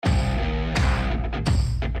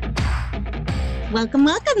Welcome,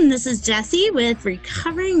 welcome. This is Jessie with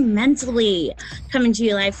Recovering Mentally, coming to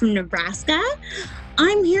you live from Nebraska.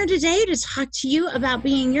 I'm here today to talk to you about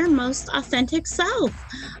being your most authentic self.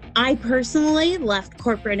 I personally left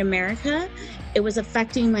corporate America. It was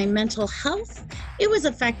affecting my mental health. It was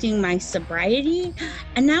affecting my sobriety.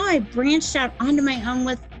 And now I branched out onto my own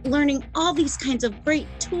with learning all these kinds of great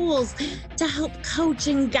tools to help coach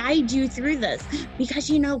and guide you through this. Because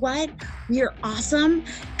you know what? We are awesome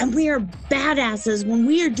and we are badasses when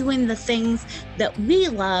we are doing the things that we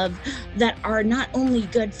love that are not only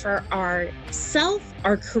good for our self,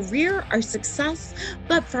 our career, our success,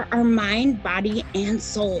 but for our mind, body, and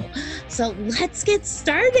soul. So let's get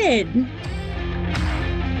started.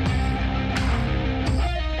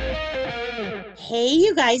 Hey,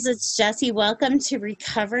 you guys, it's Jessie. Welcome to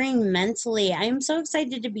Recovering Mentally. I'm so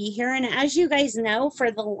excited to be here. And as you guys know,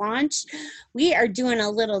 for the launch, we are doing a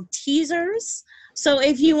little teasers. So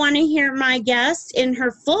if you want to hear my guest in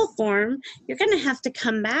her full form, you're going to have to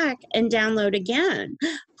come back and download again.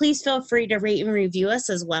 Please feel free to rate and review us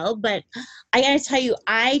as well. But I got to tell you,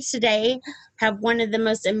 I today have one of the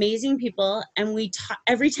most amazing people. And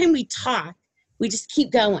every time we talk, we just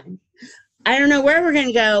keep going. I don't know where we're going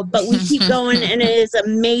to go, but we keep going, and it is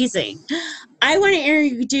amazing. I want to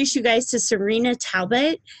introduce you guys to Serena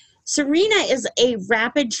Talbot. Serena is a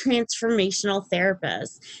rapid transformational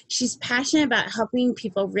therapist. She's passionate about helping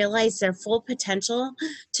people realize their full potential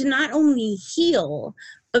to not only heal,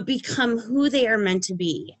 but become who they are meant to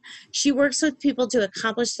be. She works with people to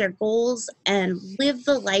accomplish their goals and live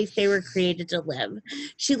the life they were created to live.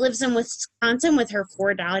 She lives in Wisconsin with her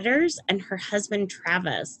 4 daughters and her husband,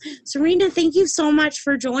 Travis. Serena, thank you so much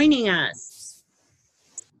for joining us.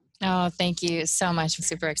 Oh, thank you so much. I'm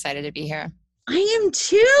super excited to be here. I am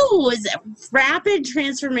too. Rapid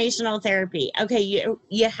transformational therapy. Okay,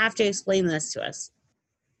 you have to explain this to us.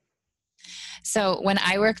 So when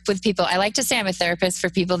I work with people, I like to say I'm a therapist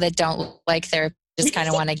for people that don't like therapy, just kind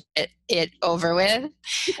of want to get it over with.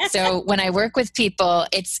 So when I work with people,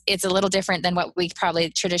 it's a little different than what we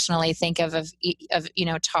probably traditionally think of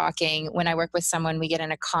talking. When I work with someone, we get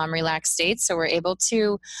in a calm, relaxed state, so we're able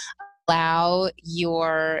to allow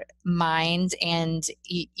your mind and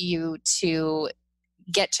you to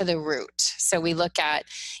get to the root. So we look at,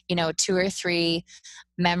 2 or 3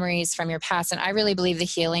 memories from your past. And I really believe the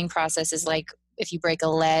healing process is like if you break a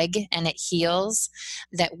leg and it heals,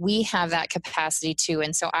 that we have that capacity too.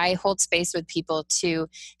 And so I hold space with people to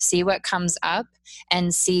see what comes up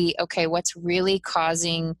and see, okay, what's really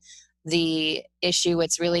causing the issue,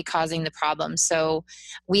 what's really causing the problem. So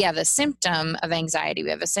we have a symptom of anxiety, we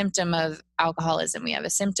have a symptom of alcoholism, we have a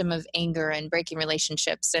symptom of anger and breaking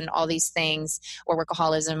relationships and all these things, or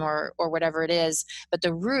workaholism or whatever it is. But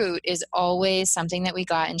the root is always something that we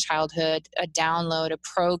got in childhood, a download, a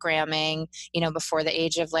programming, before the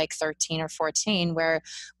age of like 13 or 14, where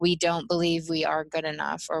we don't believe we are good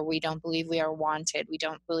enough, or we don't believe we are wanted, we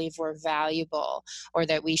don't believe we're valuable, or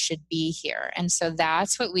that we should be here. And so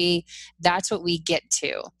that's what we get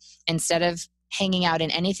to. Instead of hanging out in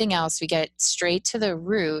anything else, we get straight to the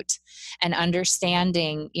root and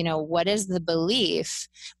understanding, what is the belief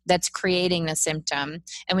that's creating the symptom.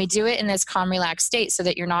 And we do it in this calm, relaxed state so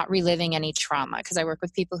that you're not reliving any trauma. Because I work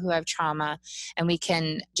with people who have trauma, and we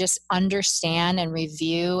can just understand and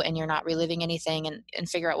review, and you're not reliving anything, and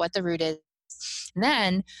figure out what the root is. And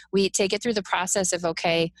then we take it through the process of,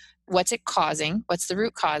 okay, what's it causing? What's the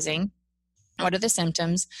root causing? What are the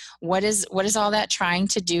symptoms? What is all that trying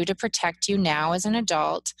to do to protect you now as an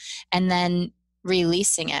adult? And then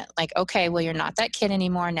releasing it. Like, okay, well, you're not that kid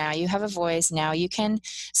anymore. Now you have a voice. Now you can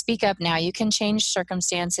speak up. Now you can change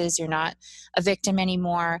circumstances. You're not a victim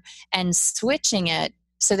anymore. And switching it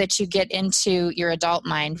so that you get into your adult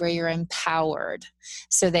mind where you're empowered,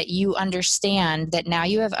 so that you understand that now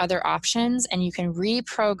you have other options and you can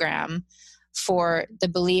reprogram for the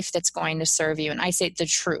belief that's going to serve you. And I say the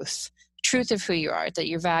truth of who you are, that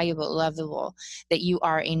you're valuable, lovable, that you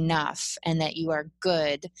are enough, and that you are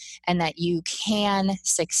good, and that you can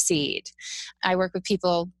succeed. I work with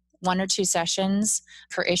people 1 or 2 sessions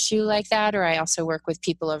per issue like that, or I also work with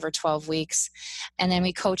people over 12 weeks. And then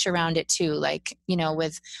we coach around it too, like,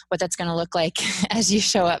 with what that's going to look like as you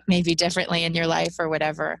show up maybe differently in your life or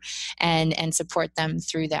whatever, and support them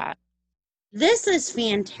through that. This is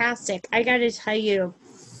fantastic. I got to tell you,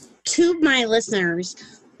 to my listeners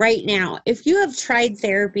right now, if you have tried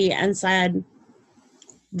therapy and said,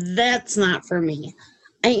 that's not for me,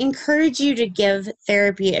 I encourage you to give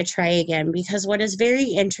therapy a try again, because what is very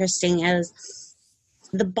interesting is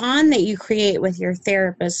The bond that you create with your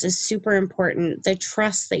therapist is super important, the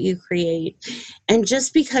trust that you create. And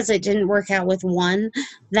just because it didn't work out with one,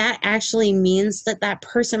 that actually means that that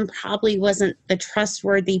person probably wasn't the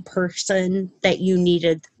trustworthy person that you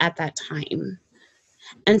needed at that time.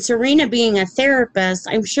 And Serena, being a therapist,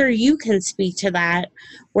 I'm sure you can speak to that,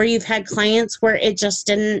 where you've had clients where it just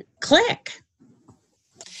didn't click.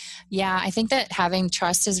 Yeah, I think that having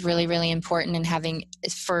trust is really, really important, and having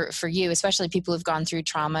for you, especially people who've gone through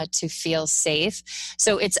trauma, to feel safe.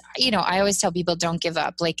 So it's, I always tell people, don't give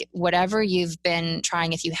up. Like, whatever you've been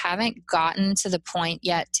trying, if you haven't gotten to the point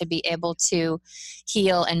yet to be able to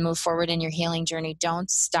heal and move forward in your healing journey, don't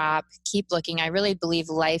stop. Keep looking. I really believe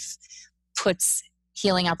life puts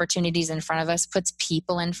healing opportunities in front of us, puts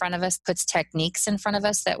people in front of us, puts techniques in front of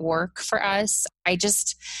us that work for us.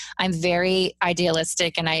 I'm very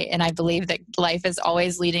idealistic, and I believe that life is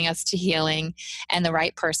always leading us to healing and the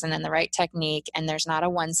right person and the right technique, and there's not a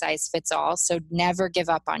one size fits all. So never give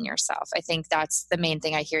up on yourself. I think that's the main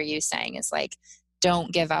thing I hear you saying, is like,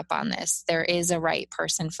 don't give up on this. There is a right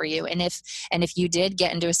person for you. And if you did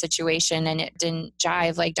get into a situation and it didn't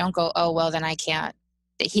jive, like, don't go, oh, well, then I can't.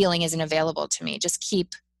 The healing isn't available to me. Just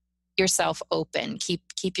keep yourself open.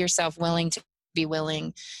 Keep yourself willing to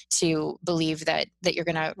believe that you're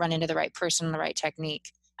going to run into the right person and the right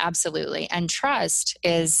technique. Absolutely. And trust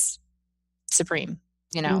is supreme,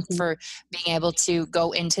 Mm-hmm. for being able to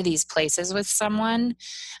go into these places with someone.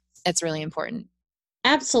 That's really important.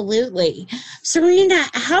 Absolutely. Serena,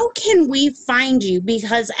 how can we find you?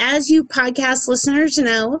 Because as you podcast listeners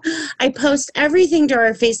know, I post everything to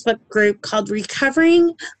our Facebook group called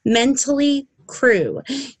Recovering Mentally Crew.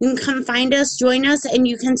 You can come find us, join us, and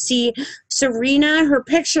you can see Serena, her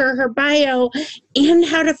picture, her bio, and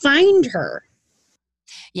how to find her.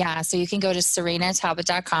 Yeah, so you can go to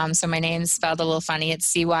serenatalbot.com. So my name's spelled a little funny.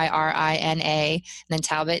 It's Cyrina, and then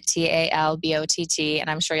Talbot, Talbott, and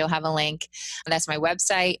I'm sure you'll have a link. That's my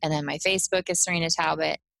website, and then my Facebook is Serena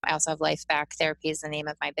Talbot. I also have Life Back Therapy is the name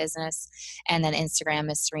of my business, and then Instagram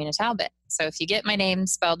is Serena Talbot. So if you get my name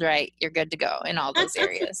spelled right, you're good to go in all those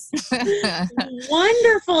areas.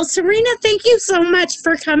 Wonderful. Serena, thank you so much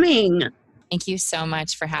for coming. Thank you so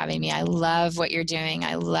much for having me. I love what you're doing.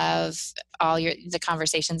 I love the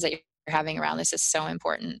conversations that you're having around this. Is so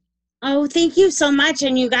important. Oh, thank you so much.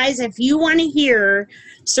 And you guys, if you want to hear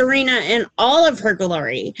Serena in all of her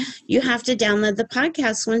glory, you have to download the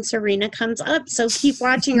podcast when Serena comes up. So keep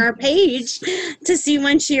watching our page to see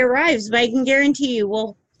when she arrives. But I can guarantee you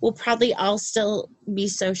we'll probably all still be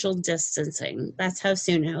social distancing. That's how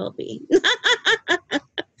soon it will be.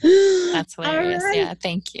 That's hilarious. Right. Yeah,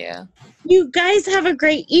 thank you. You guys have a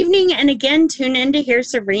great evening. And again, tune in to hear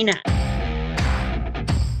Serena.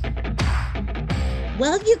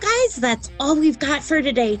 Well, you guys, that's all we've got for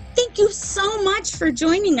today. Thank you so much for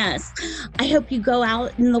joining us. I hope you go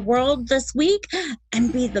out in the world this week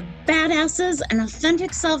and be the badasses and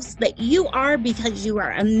authentic selves that you are, because you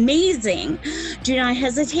are amazing. Do not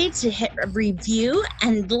hesitate to hit a review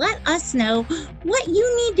and let us know what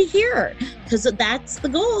you need to hear, because that's the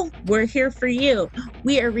goal. We're here for you.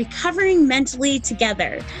 We are recovering mentally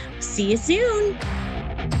together. See you soon.